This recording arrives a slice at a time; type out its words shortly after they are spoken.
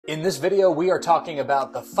In this video, we are talking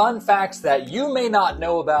about the fun facts that you may not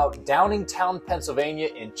know about Downingtown, Pennsylvania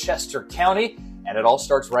in Chester County, and it all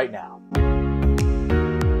starts right now.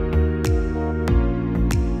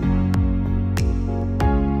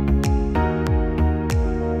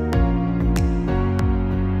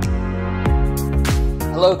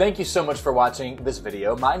 Hello, thank you so much for watching this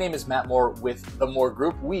video. My name is Matt Moore with The Moore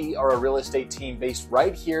Group. We are a real estate team based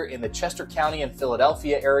right here in the Chester County and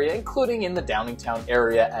Philadelphia area, including in the Downingtown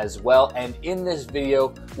area as well. And in this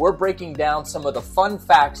video, we're breaking down some of the fun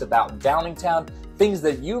facts about Downingtown, things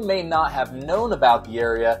that you may not have known about the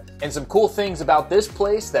area, and some cool things about this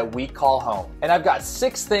place that we call home. And I've got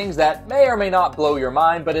 6 things that may or may not blow your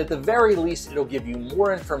mind, but at the very least, it'll give you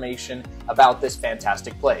more information about this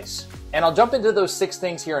fantastic place. And I'll jump into those 6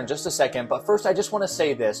 things here in just a second, but first I just want to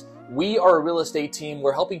say this. We are a real estate team.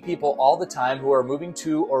 We're helping people all the time who are moving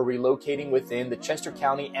to or relocating within the Chester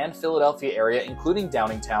County and Philadelphia area, including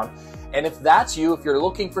Downingtown. And if that's you, if you're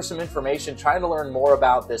looking for some information, trying to learn more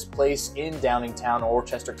about this place in Downingtown or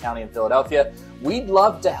Chester County and Philadelphia, we'd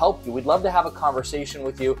love to help you. We'd love to have a conversation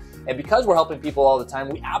with you. And because we're helping people all the time,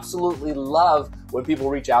 we absolutely love when people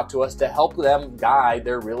reach out to us to help them guide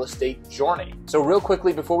their real estate journey. So real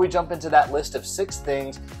quickly, before we jump into that list of 6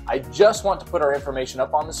 things, I just want to put our information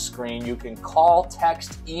up on the screen. You can call,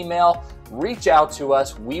 text, email, reach out to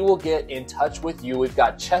us. We will get in touch with you. We've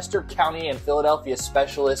got Chester County and Philadelphia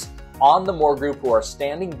specialists on the Moore Group who are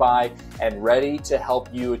standing by and ready to help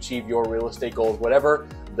you achieve your real estate goals, whatever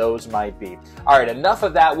those might be. All right, enough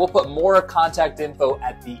of that. We'll put more contact info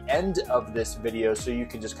at the end of this video so you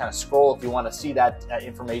can just kind of scroll if you want to see that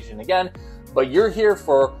information again. But you're here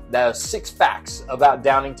for the 6 facts about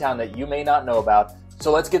Downingtown that you may not know about.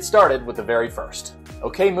 So let's get started with the very first.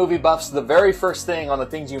 Okay, movie buffs, the very first thing on the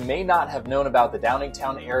things you may not have known about the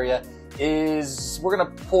Downingtown area is we're going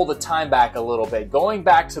to pull the time back a little bit, going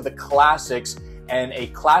back to the classics and a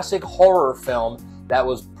classic horror film that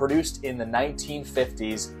was produced in the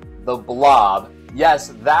 1950s, The Blob. Yes,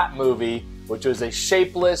 that movie, which was a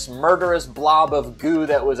shapeless, murderous blob of goo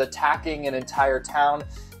that was attacking an entire town.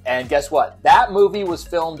 And guess what? That movie was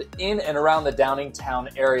filmed in and around the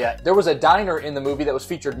Downingtown area. There was a diner in the movie that was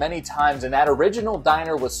featured many times, and that original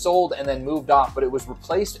diner was sold and then moved off, but it was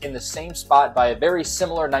replaced in the same spot by a very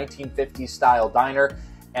similar 1950s style diner.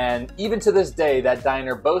 And even to this day, that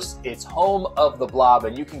diner boasts its home of the Blob,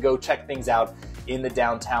 and you can go check things out in the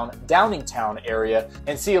downtown Downingtown area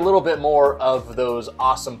and see a little bit more of those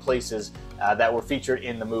awesome places that were featured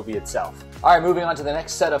in the movie itself. All right, moving on to the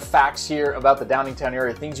next set of facts here about the Downingtown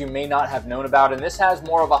area, things you may not have known about, and this has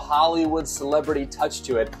more of a Hollywood celebrity touch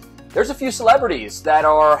to it. There's a few celebrities that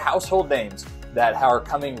are household names that are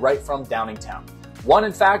coming right from Downingtown. One,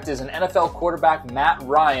 in fact, is an NFL quarterback, Matt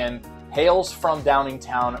Ryan, hails from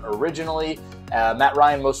Downingtown originally. Matt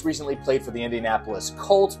Ryan most recently played for the Indianapolis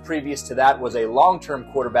Colts. Previous to that was a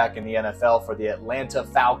long-term quarterback in the NFL for the Atlanta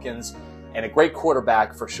Falcons, and a great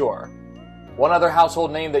quarterback for sure. One other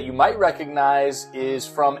household name that you might recognize is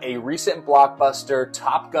from a recent blockbuster,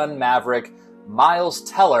 Top Gun Maverick. Miles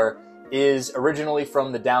Teller is originally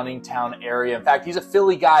from the Downingtown area. In fact, he's a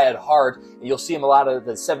Philly guy at heart, and you'll see him a lot of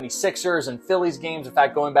the 76ers and Phillies games. In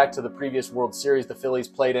fact, going back to the previous World Series the Phillies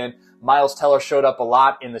played in, Miles Teller showed up a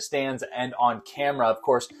lot in the stands and on camera, of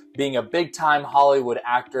course, being a big-time Hollywood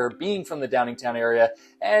actor, being from the Downingtown area,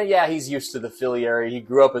 and yeah, he's used to the Philly area. He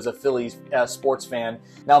grew up as a Phillies sports fan.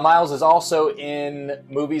 Now, Miles is also in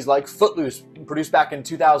movies like Footloose, produced back in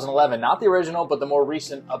 2011. Not the original, but the more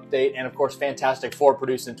recent update, and of course, Fantastic Four,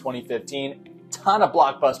 produced in 2015. Ton of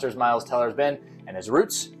blockbusters Miles Teller's been, and his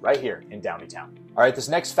roots right here in Downingtown. All right, this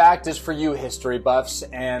next fact is for you history buffs,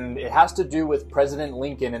 and it has to do with President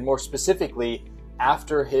Lincoln, and more specifically,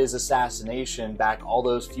 after his assassination back all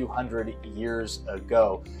those few hundred years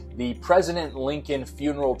ago. The President Lincoln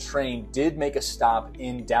funeral train did make a stop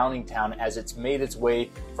in Downingtown as it's made its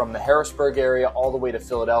way from the Harrisburg area all the way to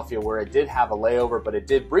Philadelphia, where it did have a layover, but it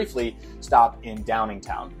did briefly stop in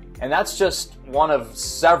Downingtown. And that's just one of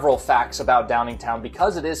several facts about Downingtown.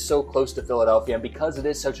 Because it is so close to Philadelphia and because it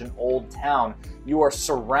is such an old town, you are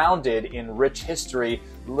surrounded in rich history,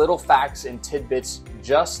 little facts and tidbits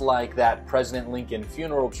just like that President Lincoln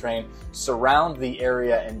funeral train surround the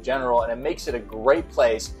area in general, and it makes it a great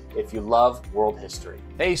place if you love world history.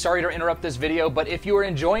 Hey, sorry to interrupt this video, but if you are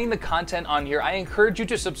enjoying the content on here, I encourage you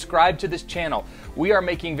to subscribe to this channel. We are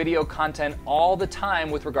making video content all the time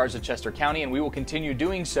with regards to Chester County, and we will continue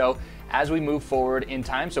doing so as we move forward in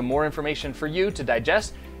time. So more information for you to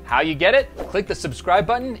digest How you get it? Click the subscribe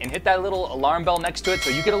button and hit that little alarm bell next to it so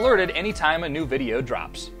you get alerted anytime a new video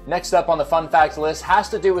drops. Next up on the fun facts list has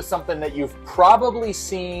to do with something that you've probably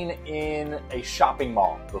seen in a shopping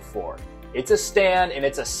mall before. It's a stand and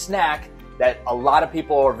it's a snack that a lot of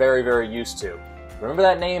people are very, very used to. Remember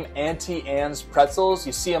that name, Auntie Anne's Pretzels?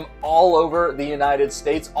 You see them all over the United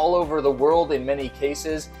States, all over the world in many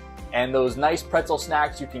cases. And those nice pretzel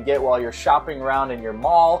snacks you can get while you're shopping around in your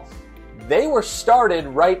mall, they were started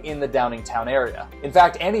right in the Downingtown area. In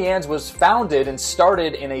fact, Auntie Anne's was founded and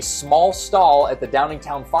started in a small stall at the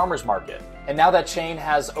Downingtown Farmers Market. And now that chain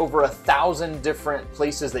has over 1,000 different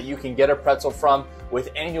places that you can get a pretzel from, with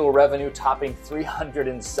annual revenue topping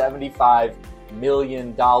 $375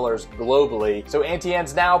 million globally. So Auntie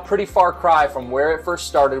Anne's now pretty far cry from where it first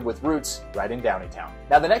started, with roots right in Downingtown.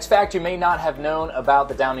 Now the next fact you may not have known about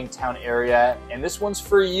the Downingtown area, and this one's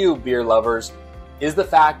for you beer lovers, is the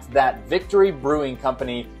fact that Victory Brewing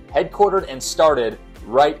Company headquartered and started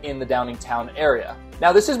right in the Downingtown area.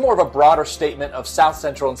 Now this is more of a broader statement of South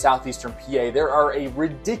Central and Southeastern PA. There are a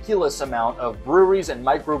ridiculous amount of breweries and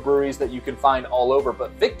microbreweries that you can find all over,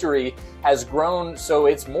 but Victory has grown so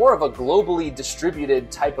it's more of a globally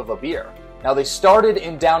distributed type of a beer. Now they started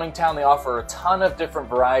in Downingtown, they offer a ton of different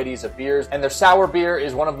varieties of beers, and their sour beer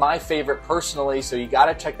is one of my favorite personally, so you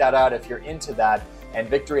gotta check that out if you're into that. And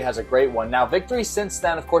Victory has a great one. Now Victory, since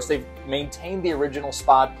then, of course, they've maintained the original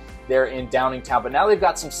spot there in Downingtown, but now they've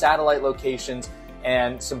got some satellite locations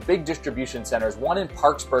and some big distribution centers, one in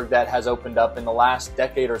Parksburg that has opened up in the last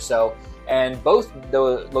decade or so. And both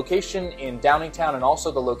the location in Downingtown and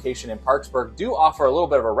also the location in Parksburg do offer a little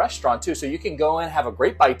bit of a restaurant too, so you can go in, have a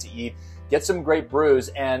great bite to eat, get some great brews,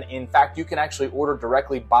 and in fact, you can actually order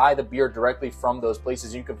directly, buy the beer directly from those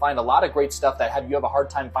places. You can find a lot of great stuff that you have a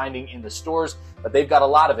hard time finding in the stores, but they've got a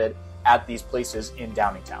lot of it at these places in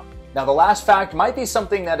Downingtown. Now, the last fact might be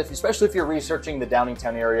something that, especially if you're researching the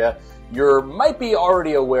Downingtown area, you might be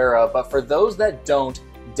already aware of, but for those that don't,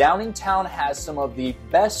 Downingtown has some of the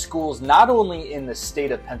best schools, not only in the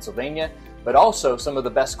state of Pennsylvania, but also some of the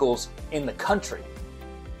best schools in the country.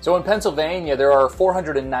 So in Pennsylvania, there are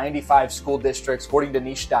 495 school districts, according to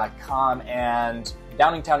niche.com, and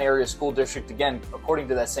Downingtown Area School District, again, according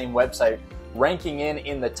to that same website, ranking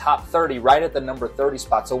in the top 30, right at the number 30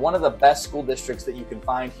 spot. So one of the best school districts that you can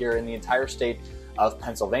find here in the entire state of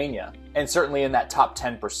Pennsylvania, and certainly in that top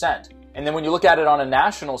 10%. And then when you look at it on a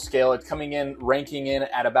national scale, it's ranking in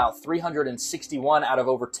at about 361 out of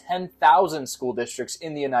over 10,000 school districts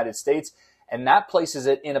in the United States. And that places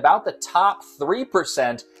it in about the top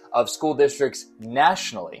 3% of school districts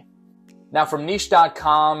nationally. Now from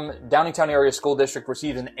niche.com, Downingtown Area School District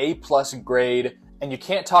received an A+ grade, and you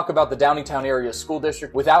can't talk about the Downingtown Area School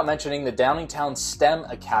District without mentioning the Downingtown STEM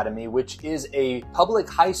Academy, which is a public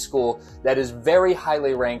high school that is very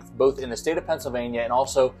highly ranked both in the state of Pennsylvania and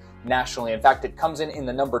also nationally. In fact, it comes in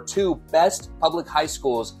the number 2 best public high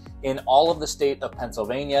schools in all of the state of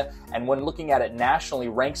Pennsylvania, and when looking at it nationally,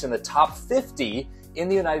 ranks in the top 50 in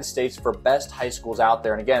the United States for best high schools out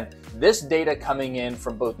there. And again, this data coming in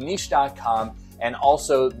from both niche.com and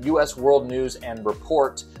also US World News and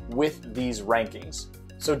Report with these rankings.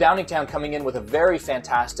 So Downingtown coming in with a very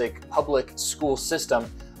fantastic public school system,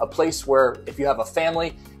 a place where if you have a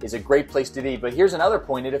family is a great place to be. But here's another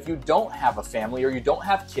point, that if you don't have a family or you don't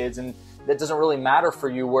have kids, and that doesn't really matter for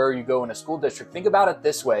you where you go in a school district, think about it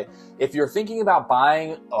this way. If you're thinking about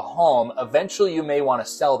buying a home, eventually you may want to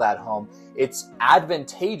sell that home. It's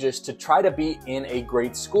advantageous to try to be in a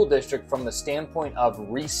great school district from the standpoint of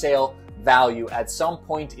resale value. At some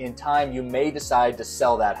point in time, you may decide to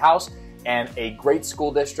sell that house, and a great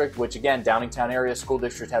school district, which again, Downingtown Area School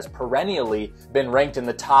District has perennially been ranked in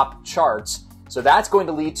the top charts. So that's going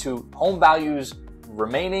to lead to home values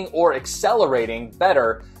remaining or accelerating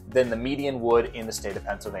better than the median would in the state of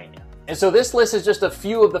Pennsylvania. And so this list is just a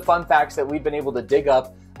few of the fun facts that we've been able to dig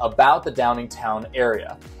up about the Downingtown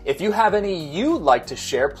area. If you have any you'd like to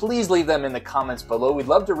share, please leave them in the comments below. We'd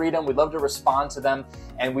love to read them, we'd love to respond to them,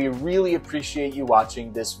 and we really appreciate you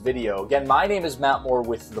watching this video. Again, my name is Matt Moore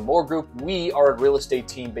with the Moore Group. We are a real estate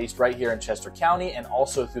team based right here in Chester County and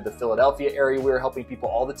also through the Philadelphia area. We're helping people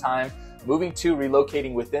all the time moving to,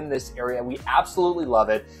 relocating within this area. We absolutely love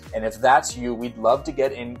it. And if that's you, we'd love to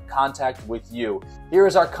get in contact with you. Here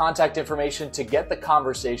is our contact information to get the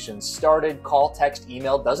conversation started. Call, text,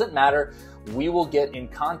 email email, doesn't matter. We will get in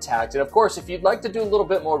contact. And of course, if you'd like to do a little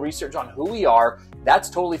bit more research on who we are, that's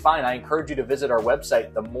totally fine. I encourage you to visit our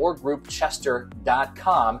website,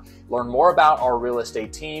 themoregroupchester.com. Learn more about our real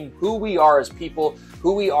estate team, who we are as people,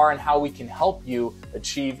 who we are, and how we can help you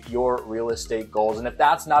achieve your real estate goals. And if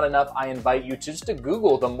that's not enough, I invite you just to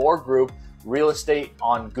Google the More Group Real Estate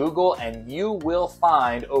on Google, and you will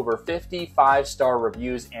find over 50 five-star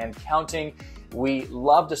reviews and counting. We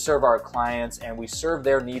love to serve our clients, and we serve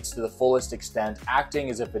their needs to the fullest extent, acting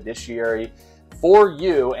as a fiduciary for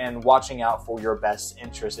you and watching out for your best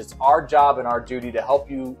interest. It's our job and our duty to help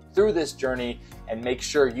you through this journey and make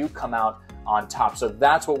sure you come out on top. So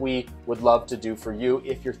that's what we would love to do for you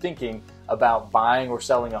if you're thinking about buying or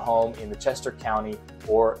selling a home in the Chester County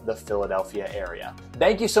or the Philadelphia area.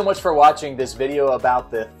 Thank you so much for watching this video about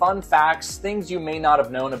the fun facts, things you may not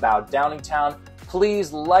have known about Downingtown.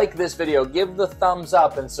 Please like this video, give the thumbs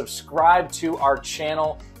up, and subscribe to our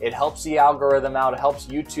channel. It helps the algorithm out. It helps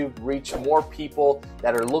YouTube reach more people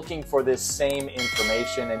that are looking for this same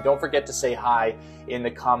information. And don't forget to say hi in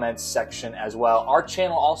the comments section as well. Our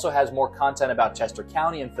channel also has more content about Chester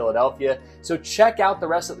County and Philadelphia, so check out the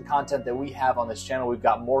rest of the content that we have on this channel. We've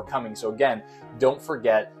got more coming. So again, don't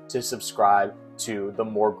forget to subscribe to the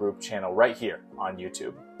More Group channel right here on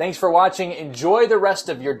YouTube. Thanks for watching. Enjoy the rest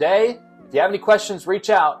of your day. If you have any questions, reach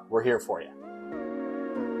out. We're here for you.